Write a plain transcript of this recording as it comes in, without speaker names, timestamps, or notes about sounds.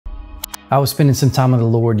I was spending some time with the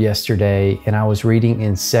Lord yesterday, and I was reading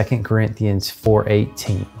in 2 Corinthians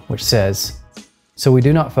 4:18, which says, "So we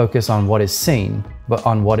do not focus on what is seen, but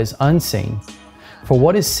on what is unseen. For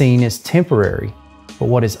what is seen is temporary, but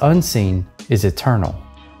what is unseen is eternal."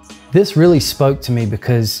 This really spoke to me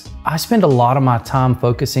because I spend a lot of my time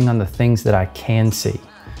focusing on the things that I can see,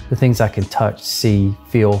 the things I can touch, see,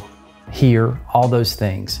 feel, hear, all those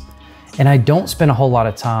things. And I don't spend a whole lot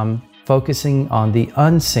of time focusing on the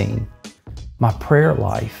unseen, my prayer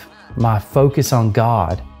life, my focus on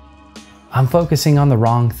God. I'm focusing on the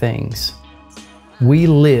wrong things. We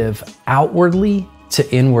live outwardly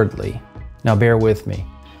to inwardly. Now bear with me.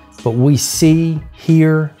 But we see,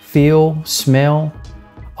 hear, feel, smell,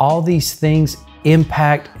 all these things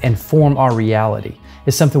impact and form our reality.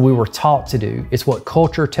 It's something we were taught to do. It's what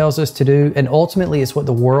culture tells us to do, and ultimately it's what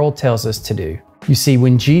the world tells us to do. You see,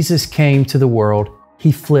 when Jesus came to the world,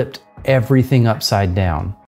 he flipped everything upside down.